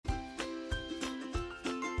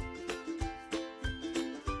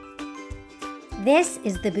This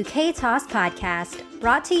is the Bouquet Toss podcast,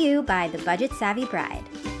 brought to you by the Budget Savvy Bride.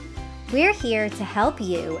 We're here to help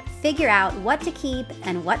you figure out what to keep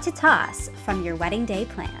and what to toss from your wedding day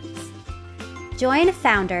plans. Join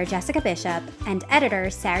founder Jessica Bishop and editor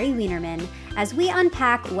Sari Wienerman as we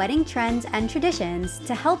unpack wedding trends and traditions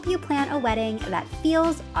to help you plan a wedding that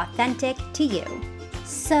feels authentic to you.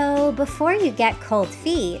 So before you get cold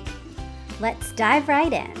feet, let's dive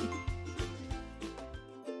right in.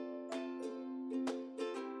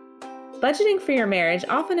 Budgeting for your marriage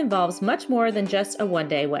often involves much more than just a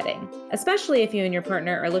one-day wedding, especially if you and your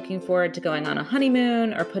partner are looking forward to going on a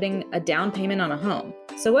honeymoon or putting a down payment on a home.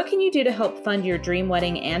 So what can you do to help fund your dream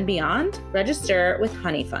wedding and beyond? Register with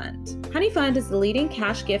HoneyFund. HoneyFund is the leading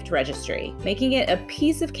cash gift registry, making it a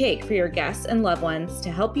piece of cake for your guests and loved ones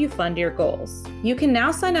to help you fund your goals. You can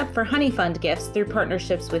now sign up for HoneyFund gifts through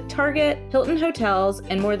partnerships with Target, Hilton Hotels,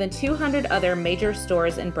 and more than 200 other major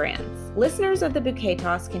stores and brands. Listeners of the Bouquet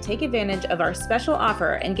Toss can take advantage of our special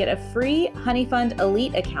offer and get a free HoneyFund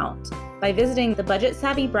Elite account by visiting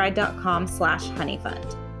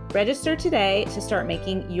thebudgetsavvybride.com/honeyfund. Register today to start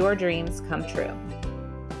making your dreams come true.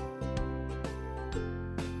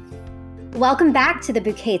 Welcome back to the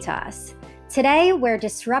Bouquet Toss. Today, we're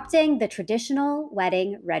disrupting the traditional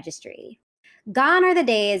wedding registry. Gone are the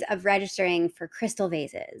days of registering for crystal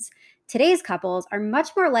vases. Today's couples are much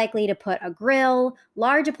more likely to put a grill,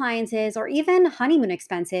 large appliances, or even honeymoon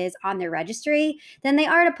expenses on their registry than they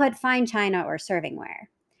are to put fine china or servingware.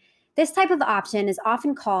 This type of option is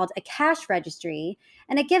often called a cash registry,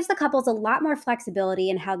 and it gives the couples a lot more flexibility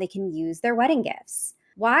in how they can use their wedding gifts.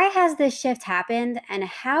 Why has this shift happened, and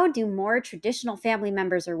how do more traditional family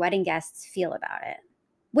members or wedding guests feel about it?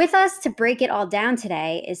 With us to break it all down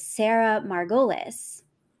today is Sarah Margolis.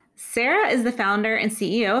 Sarah is the founder and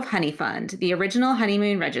CEO of HoneyFund, the original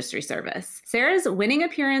honeymoon registry service. Sarah's winning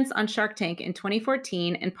appearance on Shark Tank in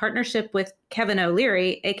 2014 in partnership with Kevin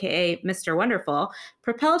O'Leary, aka Mr. Wonderful,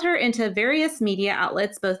 propelled her into various media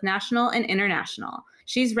outlets, both national and international.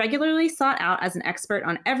 She's regularly sought out as an expert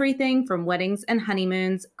on everything from weddings and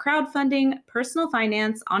honeymoons, crowdfunding, personal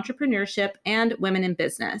finance, entrepreneurship, and women in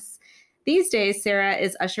business. These days, Sarah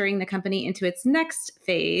is ushering the company into its next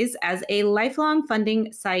phase as a lifelong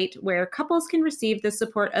funding site where couples can receive the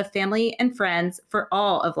support of family and friends for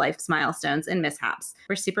all of life's milestones and mishaps.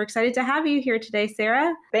 We're super excited to have you here today,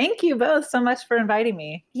 Sarah. Thank you both so much for inviting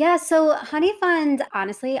me. Yeah, so HoneyFund,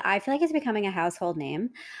 honestly, I feel like it's becoming a household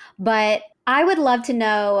name, but I would love to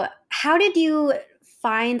know, how did you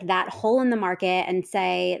find that hole in the market and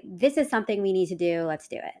say, this is something we need to do, let's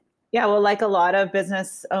do it? Yeah, well, like a lot of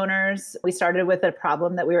business owners, we started with a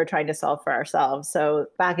problem that we were trying to solve for ourselves. So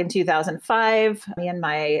back in 2005, me and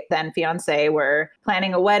my then fiance were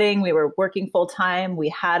planning a wedding. We were working full time. We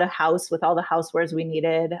had a house with all the housewares we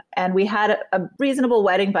needed. And we had a reasonable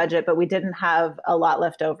wedding budget, but we didn't have a lot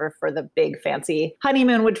left over for the big fancy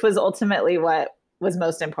honeymoon, which was ultimately what was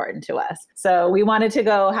most important to us. So we wanted to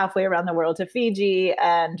go halfway around the world to Fiji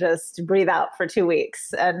and just breathe out for 2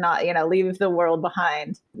 weeks and not, leave the world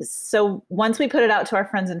behind. So once we put it out to our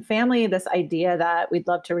friends and family, this idea that we'd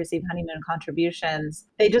love to receive honeymoon contributions,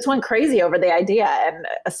 they just went crazy over the idea. And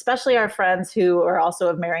especially our friends who are also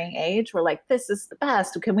of marrying age were like, this is the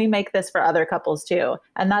best. Can we make this for other couples too?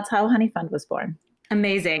 And that's how HoneyFund was born.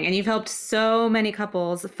 Amazing. And you've helped so many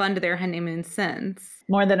couples fund their honeymoon since.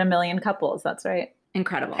 More than 1 million couples. That's right.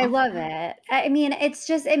 Incredible. I love it. I mean,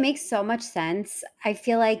 it makes so much sense. I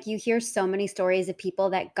feel like you hear so many stories of people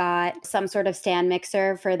that got some sort of stand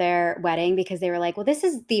mixer for their wedding because they were like, well, this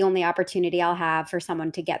is the only opportunity I'll have for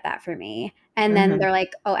someone to get that for me. And then they're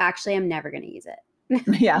like, oh, actually, I'm never going to use it.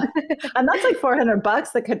 Yeah. And that's like $400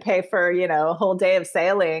 that could pay for, a whole day of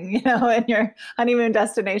sailing, in your honeymoon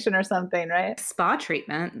destination or something, right? Spa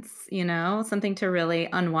treatments, something to really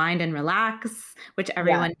unwind and relax, which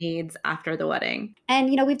everyone needs after the wedding. And,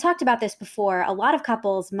 we've talked about this before. A lot of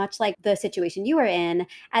couples, much like the situation you were in,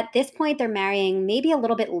 at this point, they're marrying maybe a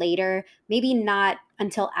little bit later, maybe not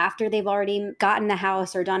until after they've already gotten the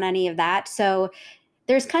house or done any of that. So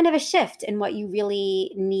there's kind of a shift in what you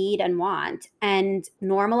really need and want, and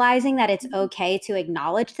normalizing that it's okay to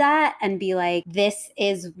acknowledge that and be like, this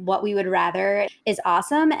is what we would rather is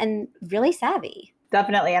awesome and really savvy.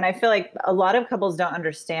 Definitely. And I feel like a lot of couples don't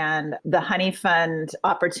understand the HoneyFund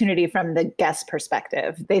opportunity from the guest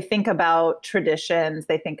perspective. They think about traditions,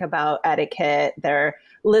 they think about etiquette, they're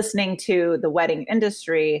listening to the wedding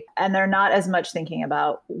industry, and they're not as much thinking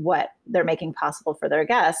about what they're making possible for their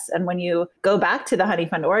guests. And when you go back to the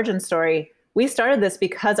HoneyFund origin story, We started this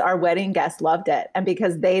because our wedding guests loved it and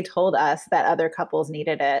because they told us that other couples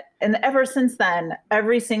needed it. And ever since then,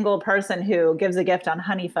 every single person who gives a gift on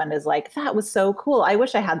Honey Fund is like, that was so cool. I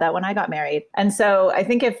wish I had that when I got married. And so I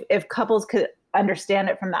think if couples could understand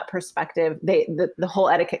it from that perspective, the whole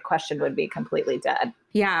etiquette question would be completely dead.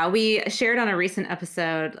 Yeah, we shared on a recent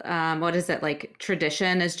episode, what is it, like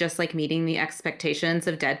tradition is just like meeting the expectations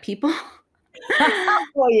of dead people.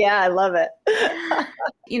 Well, yeah, I love it.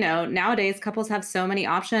 Nowadays couples have so many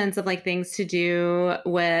options of like things to do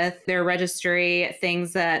with their registry,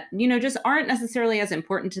 things that, just aren't necessarily as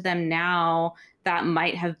important to them now that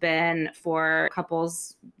might have been for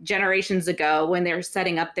couples generations ago when they're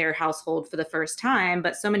setting up their household for the first time.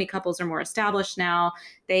 But so many couples are more established now.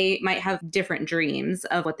 They might have different dreams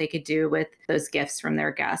of what they could do with those gifts from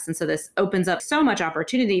their guests. And so this opens up so much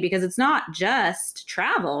opportunity because it's not just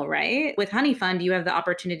travel, right? With Honey Fund, you have the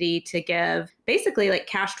opportunity to give basically like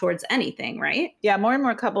cash towards anything, right? Yeah, more and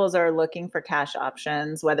more couples are looking for cash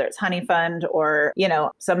options, whether it's Honey Fund or,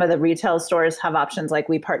 some of the retail stores have options like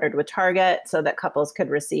we partnered with Target so that couples could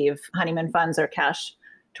receive honeymoon funds or cash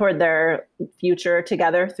toward their future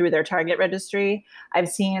together through their Target registry. I've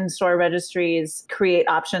seen store registries create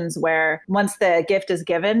options where once the gift is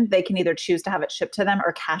given, they can either choose to have it shipped to them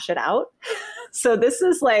or cash it out. So this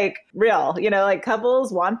is like real, like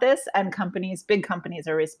couples want this and big companies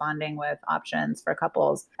are responding with options for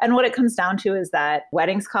couples. And what it comes down to is that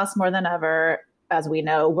weddings cost more than ever. As we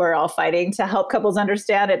know, we're all fighting to help couples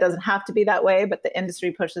understand it doesn't have to be that way, but the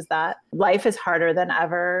industry pushes that. Life is harder than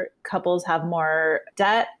ever. Couples have more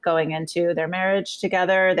debt going into their marriage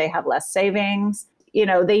together. They have less savings.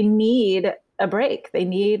 They need a break. They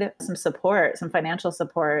need some support, some financial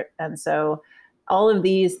support. And so all of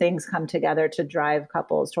these things come together to drive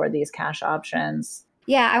couples toward these cash options.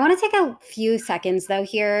 Yeah, I want to take a few seconds, though,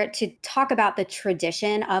 here to talk about the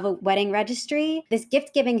tradition of a wedding registry. This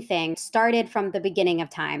gift-giving thing started from the beginning of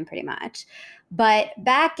time, pretty much. But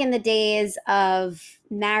back in the days of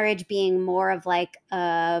marriage being more of like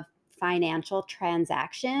a financial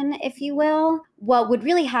transaction, if you will, what would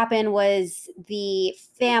really happen was the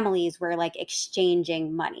families were like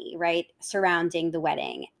exchanging money, right, surrounding the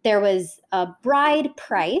wedding. There was a bride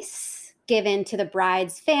price given to the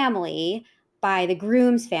bride's family by the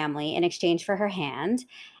groom's family in exchange for her hand.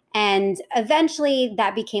 And eventually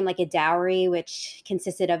that became like a dowry, which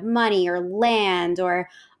consisted of money or land or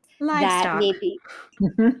livestock. That maybe,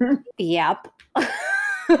 yep.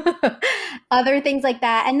 Other things like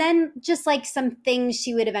that. And then just like some things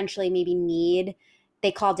she would eventually maybe need.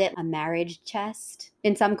 They called it a marriage chest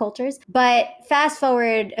in some cultures. But fast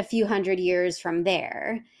forward a few hundred years from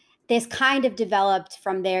there, this kind of developed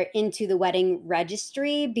from there into the wedding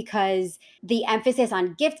registry because the emphasis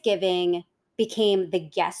on gift giving became the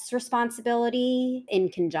guest's responsibility in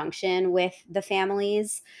conjunction with the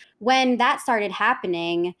families. When that started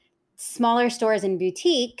happening, smaller stores and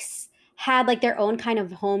boutiques had like their own kind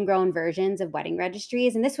of homegrown versions of wedding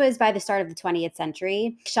registries. And this was by the start of the 20th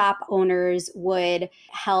century. Shop owners would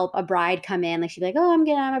help a bride come in. Like she'd be like, oh,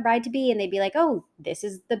 I'm a bride to be. And they'd be like, oh, this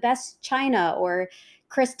is the best china or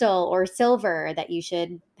crystal or silver that you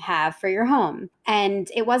should have for your home.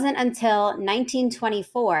 And it wasn't until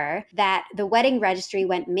 1924 that the wedding registry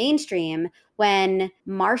went mainstream when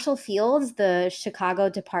Marshall Field's, the Chicago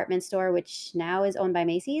department store, which now is owned by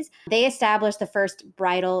Macy's, they established the first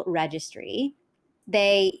bridal registry.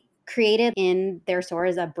 They created in their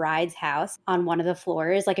stores a bride's house on one of the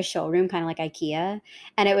floors, like a showroom, kind of like IKEA.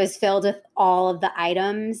 And it was filled with all of the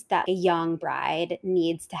items that a young bride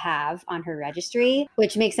needs to have on her registry,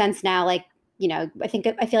 which makes sense now. Like, I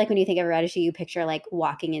feel like when you think of a registry, you picture like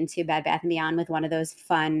walking into Bed Bath & Beyond with one of those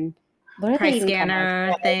fun price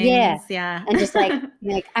scanner things. Yeah. And just like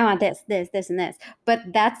I want this, and this. But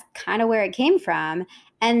that's kind of where it came from.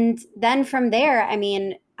 And then from there,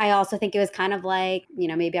 I also think it was kind of like,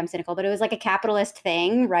 maybe I'm cynical, but it was like a capitalist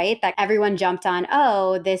thing, right? That everyone jumped on,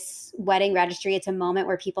 oh, this wedding registry, it's a moment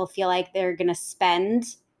where people feel like they're going to spend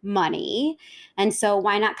money. And so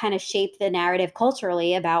why not kind of shape the narrative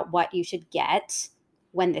culturally about what you should get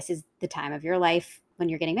when this is the time of your life when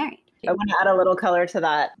you're getting married? I want to add a little color to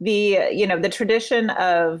that. The tradition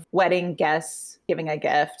of wedding guests giving a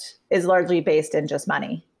gift is largely based in just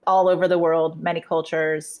money. All over the world, many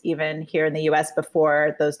cultures, even here in the US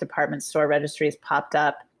before those department store registries popped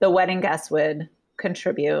up, the wedding guests would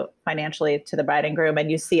contribute financially to the bride and groom. And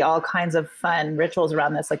you see all kinds of fun rituals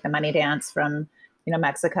around this, like the money dance from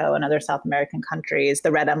Mexico and other South American countries,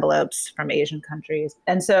 the red envelopes from Asian countries.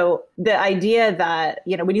 And so the idea that,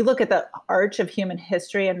 when you look at the arch of human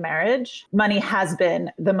history and marriage, money has been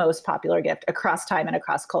the most popular gift across time and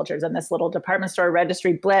across cultures. And this little department store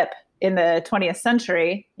registry blip in the 20th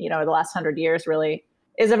century, the last 100 years really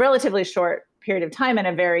is a relatively short period of time in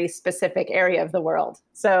a very specific area of the world.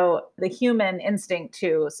 So the human instinct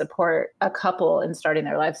to support a couple in starting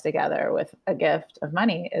their lives together with a gift of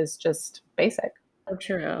money is just basic. So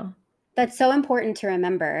true. That's so important to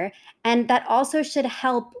remember. And that also should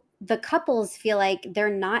help the couples feel like they're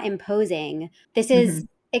not imposing. This is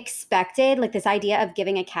expected. Like this idea of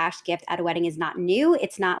giving a cash gift at a wedding is not new.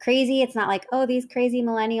 It's not crazy. It's not like, oh, these crazy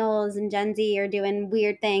millennials and Gen Z are doing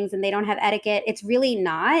weird things and they don't have etiquette. It's really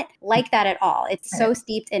not like that at all. It's so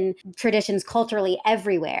steeped in traditions culturally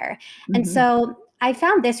everywhere. And so I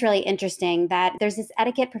found this really interesting that there's this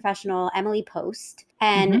etiquette professional, Emily Post,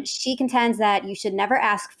 and she contends that you should never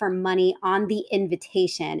ask for money on the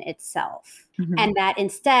invitation itself. And that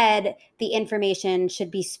instead, the information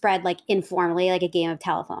should be spread like informally, like a game of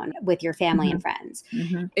telephone with your family and friends.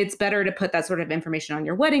 It's better to put that sort of information on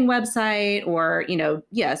your wedding website or,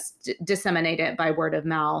 disseminate it by word of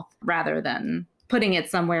mouth rather than putting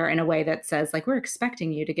it somewhere in a way that says like, we're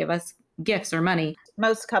expecting you to give us gifts or money.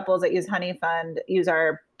 Most couples that use Honey Fund use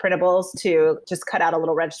our printables to just cut out a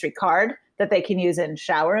little registry card that they can use in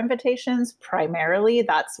shower invitations. Primarily,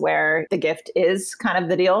 that's where the gift is kind of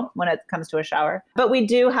the deal when it comes to a shower. But we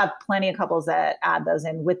do have plenty of couples that add those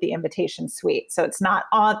in with the invitation suite. So it's not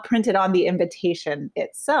printed on the invitation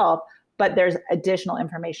itself, but there's additional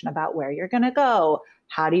information about where you're going to go.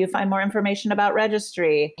 How do you find more information about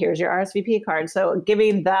Registry? Here's your RSVP card. So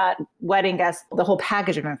giving that wedding guest the whole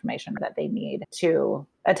package of information that they need to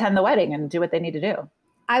attend the wedding and do what they need to do.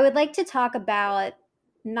 I would like to talk about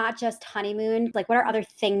not just honeymoon, like what are other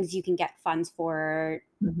things you can get funds for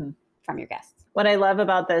from your guests? What I love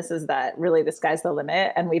about this is that really the sky's the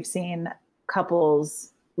limit. And we've seen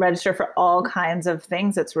couples register for all kinds of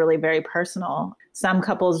things. It's really very personal. Some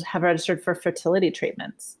couples have registered for fertility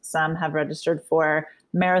treatments. Some have registered for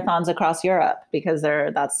marathons across Europe because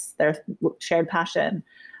that's their shared passion.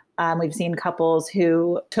 We've seen couples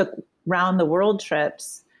who took round the world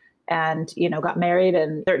trips and, got married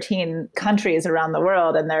in 13 countries around the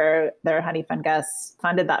world, and their Honey Fund guests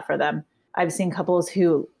funded that for them. I've seen couples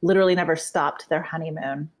who literally never stopped their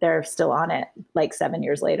honeymoon. They're still on it like 7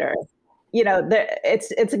 years later.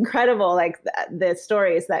 It's incredible, like the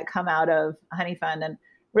stories that come out of Honey Fund. And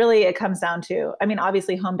really it comes down to,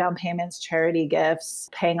 obviously home down payments, charity gifts,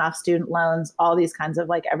 paying off student loans, all these kinds of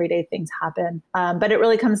like everyday things happen. But it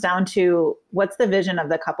really comes down to what's the vision of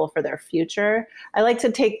the couple for their future. I like to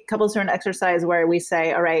take couples through an exercise where we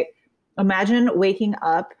say, all right, imagine waking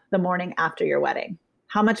up the morning after your wedding.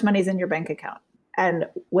 How much money's in your bank account? And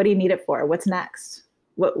what do you need it for? What's next?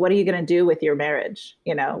 What are you going to do with your marriage?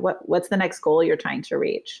 What's the next goal you're trying to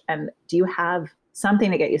reach? And do you have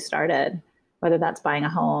something to get you started? Whether that's buying a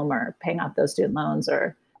home or paying off those student loans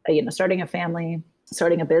or, starting a family,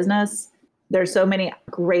 starting a business. There's so many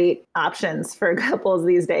great options for couples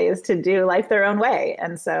these days to do life their own way.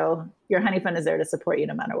 And so your Honey Fund is there to support you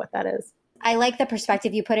no matter what that is. I like the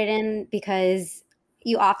perspective you put it in because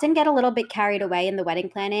you often get a little bit carried away in the wedding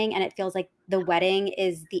planning and it feels like the wedding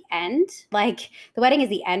is the end. Like the wedding is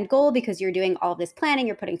the end goal because you're doing all of this planning,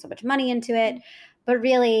 you're putting so much money into it. But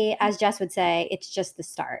really, as Jess would say, it's just the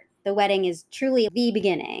start. The wedding is truly the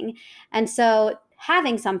beginning. And so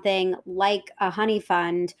having something like a Honey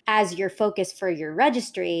Fund as your focus for your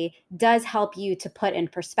registry does help you to put in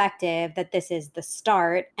perspective that this is the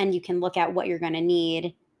start and you can look at what you're going to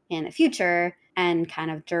need in the future and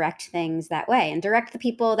kind of direct things that way and direct the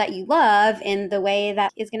people that you love in the way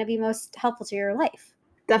that is going to be most helpful to your life.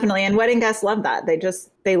 Definitely. And wedding guests love that.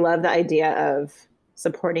 They love the idea of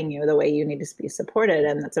supporting you the way you need to be supported.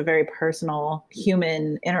 And that's a very personal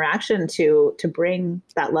human interaction to bring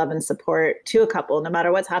that love and support to a couple, no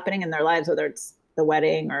matter what's happening in their lives, whether it's the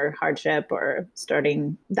wedding or hardship or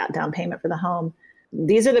starting that down payment for the home.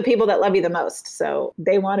 These are the people that love you the most. So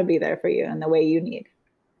they want to be there for you in the way you need.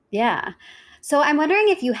 Yeah. So I'm wondering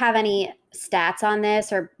if you have any stats on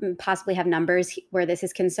this or possibly have numbers where this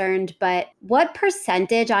is concerned, but what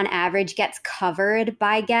percentage on average gets covered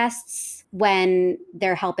by guests when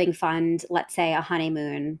they're helping fund, let's say, a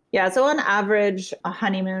honeymoon? Yeah. So on average, a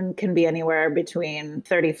honeymoon can be anywhere between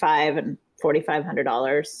 $3,500 and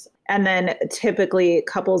 $4,500. And then typically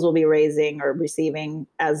couples will be raising or receiving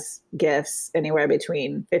as gifts anywhere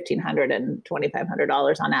between $1,500 and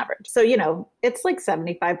 $2,500 on average. So, it's like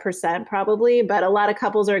 75% probably, but a lot of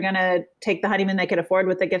couples are going to take the honeymoon they could afford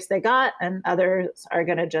with the gifts they got, and others are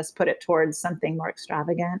going to just put it towards something more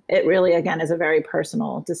extravagant. It really, again, is a very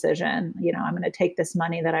personal decision. I'm going to take this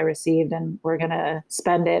money that I received and we're going to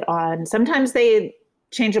spend it on, sometimes they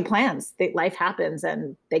change of plans. Life happens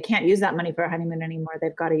and they can't use that money for a honeymoon anymore.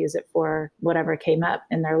 They've got to use it for whatever came up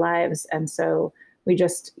in their lives. And so we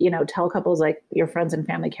just, tell couples like your friends and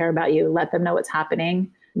family care about you, let them know what's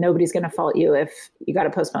happening. Nobody's going to fault you if you got to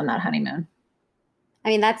postpone that honeymoon. I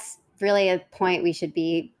mean, that's really a point we should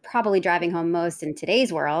be probably driving home most in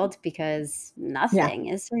today's world because nothing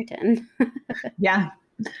is certain. Yeah.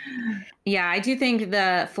 Yeah, I do think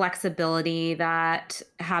the flexibility that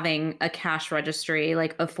having a cash registry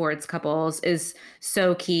like affords couples is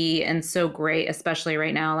so key and so great, especially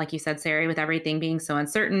right now, like you said, Sari, with everything being so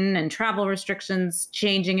uncertain and travel restrictions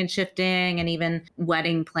changing and shifting, and even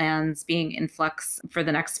wedding plans being in flux for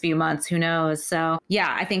the next few months. Who knows? So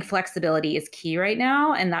yeah, I think flexibility is key right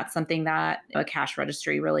now. And that's something that a cash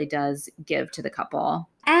registry really does give to the couple.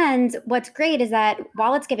 And what's great is that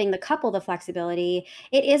while it's giving the couple the flexibility,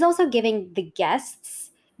 it is also giving the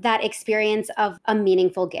guests that experience of a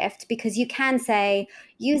meaningful gift, because you can say,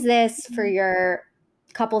 use this for your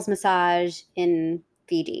couple's massage in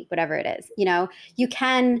Fiji, whatever it is. You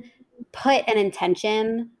can put an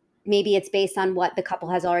intention. Maybe it's based on what the couple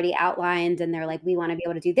has already outlined and they're like, we want to be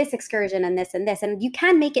able to do this excursion and this and this. And you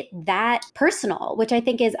can make it that personal, which I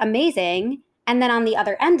think is amazing. And then on the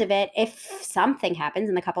other end of it, if something happens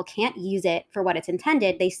and the couple can't use it for what it's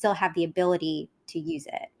intended, they still have the ability to use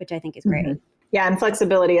it, which I think is great. Mm-hmm. Yeah, and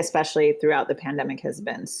flexibility, especially throughout the pandemic, has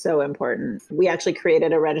been so important. We actually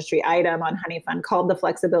created a registry item on Honey Fund called the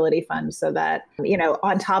Flexibility Fund so that,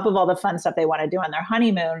 on top of all the fun stuff they want to do on their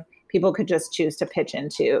honeymoon, people could just choose to pitch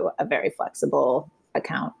into a very flexible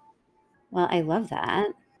account. Well, I love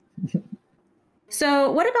that.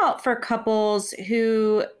 So what about for couples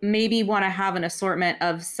who maybe want to have an assortment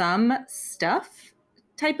of some stuff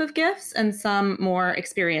type of gifts and some more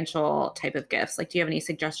experiential type of gifts? Like, do you have any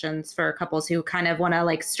suggestions for couples who kind of want to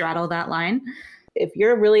like straddle that line? If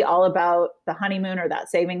you're really all about the honeymoon or that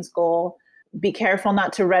savings goal, be careful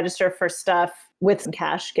not to register for stuff with some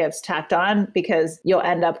cash gifts tacked on, because you'll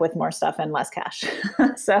end up with more stuff and less cash.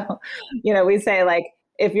 So, we say like,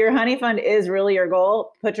 if your honey fund is really your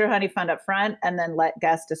goal, put your honey fund up front and then let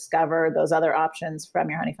guests discover those other options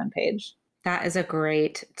from your honey fund page. That is a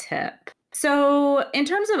great tip. So in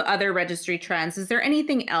terms of other registry trends, is there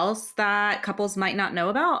anything else that couples might not know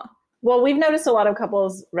about? Well, we've noticed a lot of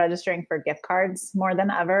couples registering for gift cards more than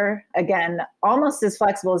ever. Again, almost as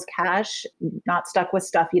flexible as cash, not stuck with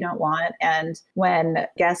stuff you don't want. And when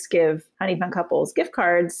guests give Honey Fund couples gift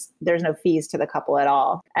cards, there's no fees to the couple at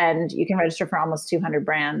all. And you can register for almost 200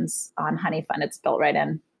 brands on Honey Fund. It's built right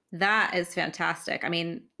in. That is fantastic. I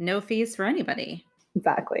mean, no fees for anybody.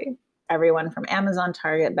 Exactly. Everyone from Amazon,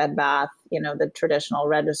 Target, Bed Bath, the traditional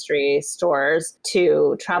registry stores,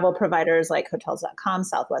 to travel providers like Hotels.com,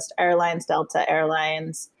 Southwest Airlines, Delta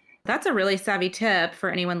Airlines. That's a really savvy tip for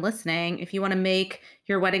anyone listening. If you want to make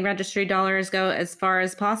your wedding registry dollars go as far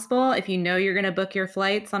as possible, if you know you're going to book your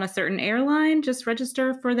flights on a certain airline, just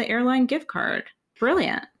register for the airline gift card.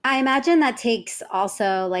 Brilliant. I imagine that takes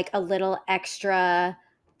also like a little extra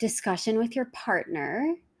discussion with your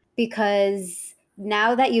partner, because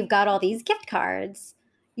now that you've got all these gift cards,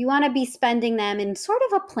 you want to be spending them in sort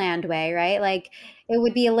of a planned way, right? Like, it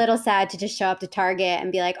would be a little sad to just show up to Target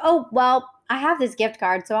and be like, oh, well, I have this gift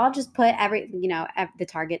card, so I'll just put the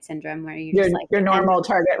Target syndrome where you just like your normal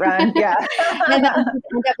Target run. Yeah. And then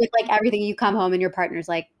you end up with like everything, you come home and your partner's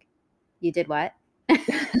like, you did what?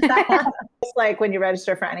 It's like when you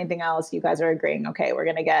register for anything else, you guys are agreeing, okay,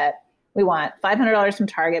 we want $500 from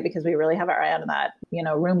Target because we really have our eye on that,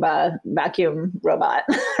 Roomba vacuum robot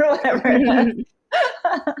or whatever it is.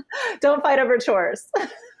 Don't fight over chores.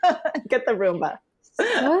 Get the Roomba. So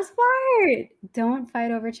smart. Don't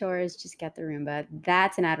fight over chores. Just get the Roomba.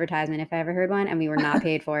 That's an advertisement if I ever heard one, and we were not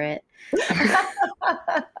paid for it.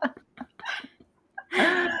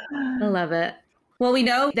 I love it. Well, we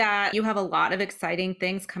know that you have a lot of exciting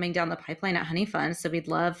things coming down the pipeline at Honey Fund, so we'd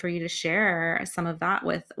love for you to share some of that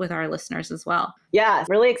with our listeners as well. Yeah,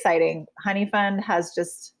 really exciting. Honey Fund has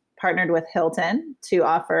just partnered with Hilton to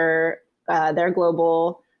offer their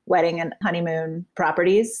global wedding and honeymoon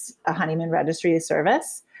properties a honeymoon registry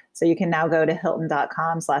service. So you can now go to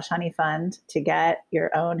hilton.com/honeyfund to get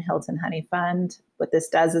your own Hilton Honey Fund. What this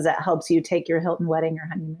does is it helps you take your Hilton wedding or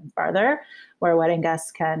honeymoon farther, where wedding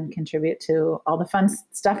guests can contribute to all the fun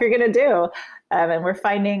stuff you're going to do. And we're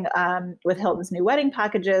finding with Hilton's new wedding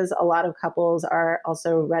packages, a lot of couples are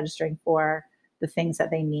also registering for the things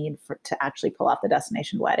that they need to actually pull off the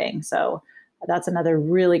destination wedding. So that's another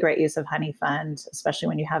really great use of Honey Fund, especially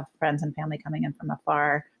when you have friends and family coming in from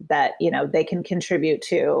afar, that, they can contribute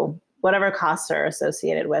to whatever costs are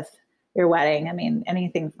associated with your wedding. I mean,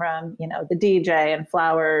 anything from, the DJ and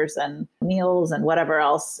flowers and, meals and whatever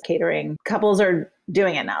else catering. Couples are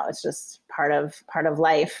doing it now. It's just part of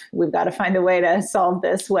life. We've got to find a way to solve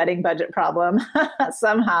this wedding budget problem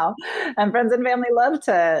somehow. And friends and family love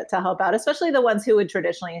to help out, especially the ones who would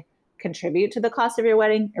traditionally contribute to the cost of your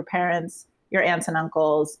wedding, your parents, your aunts and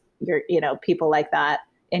uncles, your, people like that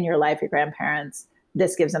in your life, your grandparents.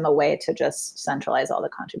 This gives them a way to just centralize all the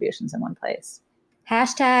contributions in one place.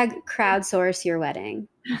 Hashtag crowdsource your wedding.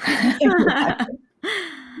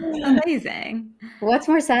 Amazing. What's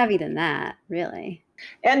more savvy than that, really?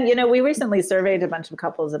 And, we recently surveyed a bunch of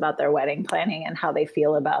couples about their wedding planning and how they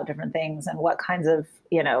feel about different things and what kinds of,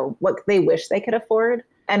 what they wish they could afford.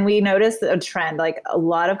 And we noticed a trend, like a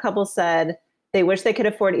lot of couples said they wish they could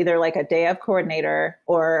afford either like a day of coordinator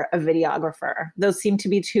or a videographer. Those seem to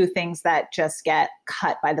be two things that just get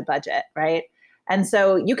cut by the budget, right? And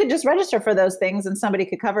so you could just register for those things and somebody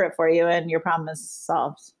could cover it for you and your problem is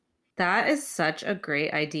solved. That is such a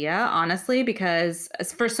great idea, honestly, because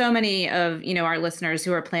for so many of, our listeners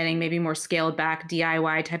who are planning maybe more scaled back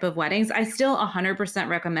DIY type of weddings, I still 100%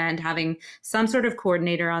 recommend having some sort of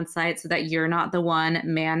coordinator on site so that you're not the one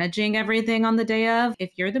managing everything on the day of.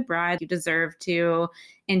 If you're the bride, you deserve to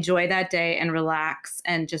enjoy that day and relax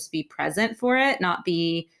and just be present for it, not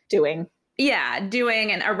be doing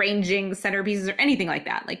and arranging centerpieces or anything like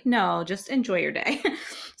that. Like, no, just enjoy your day.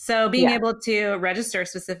 So being able to register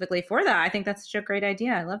specifically for that, I think that's such a great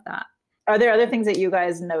idea. I love that. Are there other things that you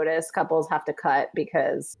guys notice couples have to cut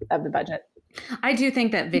because of the budget? I do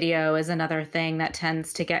think that video is another thing that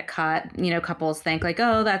tends to get cut. Couples think like,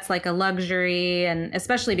 oh, that's like a luxury. And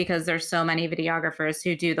especially because there's so many videographers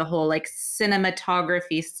who do the whole like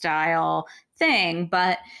cinematography style thing,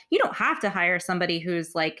 but you don't have to hire somebody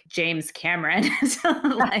who's like James Cameron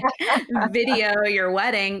to like video your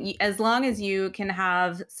wedding. As long as you can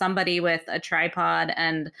have somebody with a tripod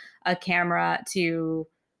and a camera to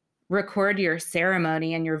record your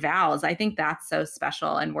ceremony and your vows. I think that's so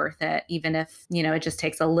special and worth it, even if, it just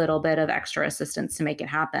takes a little bit of extra assistance to make it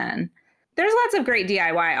happen. There's lots of great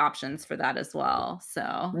DIY options for that as well.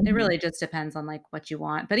 So It really just depends on like what you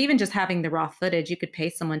want. But even just having the raw footage, you could pay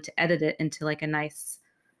someone to edit it into like a nice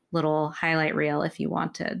little highlight reel if you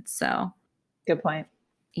wanted. So good point.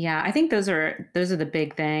 Yeah, I think those are the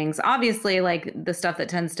big things. Obviously, like the stuff that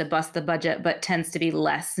tends to bust the budget, but tends to be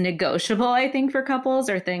less negotiable, I think, for couples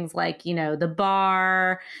are things like, the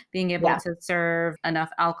bar, being able to serve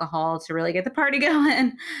enough alcohol to really get the party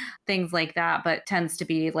going, things like that, but tends to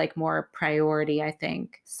be like more priority, I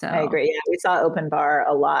think. So I agree. Yeah, we saw open bar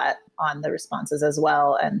a lot on the responses as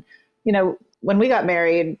well. And, when we got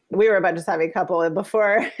married, we were a budget savvy couple and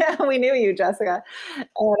before we knew you, Jessica.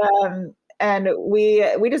 And we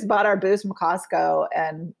just bought our booze from Costco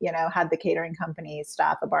and, had the catering company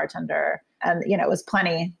staff a bartender and, it was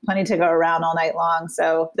plenty to go around all night long.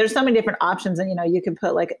 So there's so many different options and, you can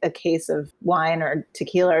put like a case of wine or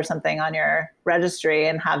tequila or something on your registry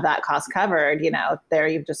and have that cost covered, there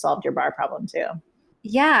you've just solved your bar problem too.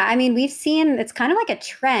 Yeah, I mean, we've seen it's kind of like a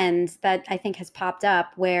trend that I think has popped up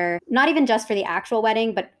where not even just for the actual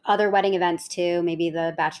wedding, but other wedding events too, maybe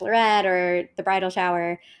the bachelorette or the bridal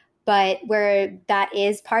shower, but where that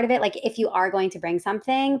is part of it. Like if you are going to bring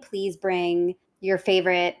something, please bring your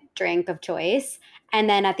favorite drink of choice. And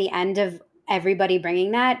then at the end of everybody bringing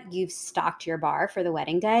that, you've stocked your bar for the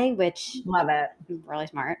wedding day, which love it. Really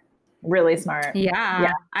smart. Really smart.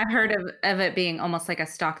 Yeah. I've heard of it being almost like a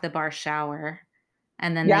stock the bar shower.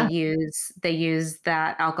 And then they use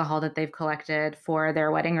that alcohol that they've collected for their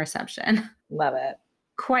wedding reception. Love it.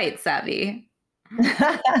 Quite savvy.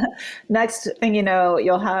 Next thing you know,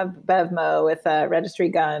 you'll have BevMo with a registry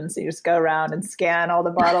gun. So you just go around and scan all the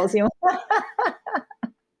bottles you want.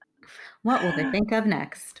 What will they think of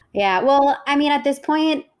next? Yeah, well, I mean, at this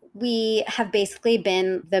point, we have basically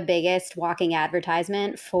been the biggest walking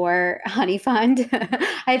advertisement for Honey Fund.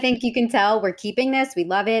 I think you can tell we're keeping this. We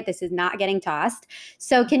love it. This is not getting tossed.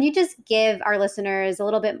 So can you just give our listeners a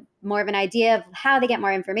little bit more of an idea of how they get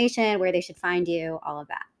more information, where they should find you, all of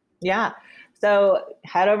that? Yeah. So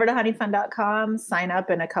head over to honeyfund.com, sign up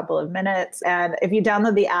in a couple of minutes. And if you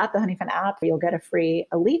download the app, the Honeyfund app, you'll get a free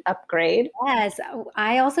elite upgrade. Yes.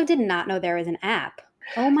 I also did not know there was an app.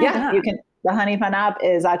 Oh my God. You can. The Honeyfund app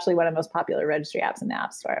is actually one of the most popular registry apps in the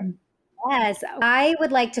App Store. Yes. I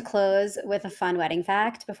would like to close with a fun wedding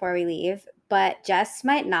fact before we leave, but Jess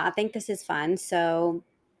might not think this is fun. So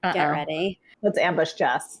Get ready. Let's ambush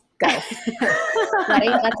Jess. Go. Ready?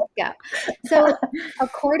 Let's go. So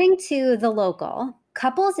according to The Local,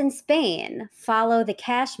 couples in Spain follow the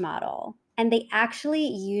cash model, and they actually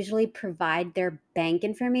usually provide their bank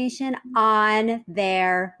information on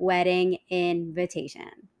their wedding invitation.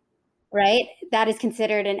 right? That is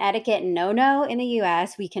considered an etiquette no-no in the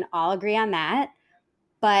US. We can all agree on that.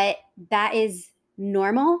 But that is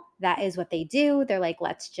normal. That is what they do. They're like,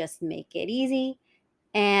 let's just make it easy.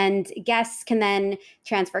 And guests can then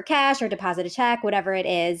transfer cash or deposit a check, whatever it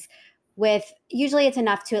is, with usually it's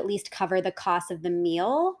enough to at least cover the cost of the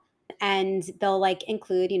meal. And they'll like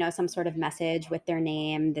include, some sort of message with their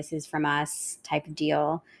name. This is from us type of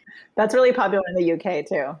deal. That's really popular in the UK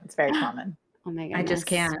too. It's very common. Oh my goodness.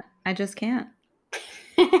 I just can't.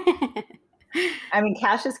 I mean,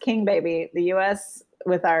 cash is king, baby. The US,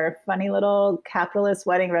 with our funny little capitalist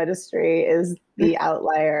wedding registry, is the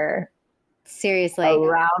outlier. Seriously.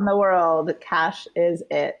 Around the world, cash is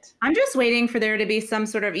it. I'm just waiting for there to be some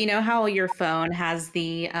sort of, how your phone has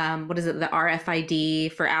the, the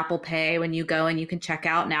RFID for Apple Pay when you go and you can check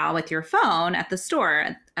out now with your phone at the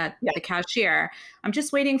store at the cashier. I'm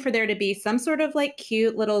just waiting for there to be some sort of like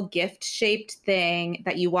cute little gift shaped thing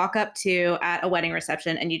that you walk up to at a wedding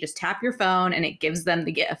reception and you just tap your phone and it gives them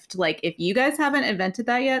the gift. Like if you guys haven't invented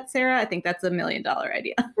that yet, Sarah, I think that's $1 million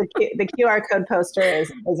idea. The QR code poster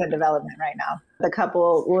is in development right now. The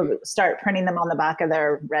couple will start printing them on the back of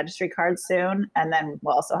their registry cards soon. And then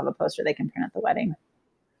we'll also have a poster they can print at the wedding.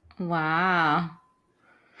 Wow.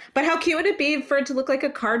 But how cute would it be for it to look like a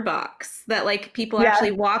card box that like people actually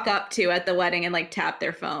walk up to at the wedding and like tap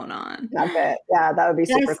their phone on? Tap it. Yeah, that would be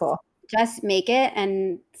super cool. Just make it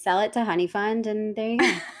and sell it to Honey Fund and there you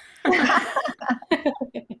go.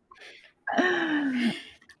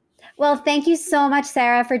 Well, thank you so much,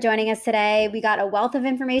 Sarah, for joining us today. We got a wealth of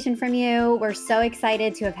information from you. We're so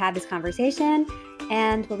excited to have had this conversation,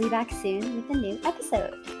 and we'll be back soon with a new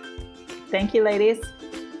episode. Thank you, ladies.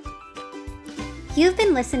 You've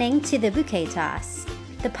been listening to The Bouquet Toss,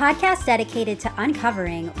 the podcast dedicated to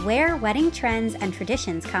uncovering where wedding trends and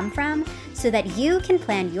traditions come from so that you can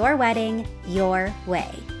plan your wedding your way.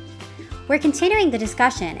 We're continuing the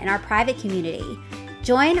discussion in our private community.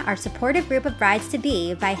 Join our supportive group of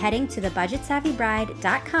brides-to-be by heading to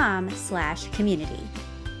thebudgetsavvybride.com/community.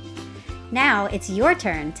 Now it's your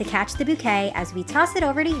turn to catch the bouquet as we toss it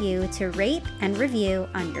over to you to rate and review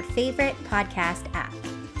on your favorite podcast app.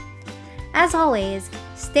 As always,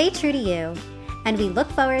 stay true to you, and we look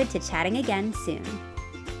forward to chatting again soon.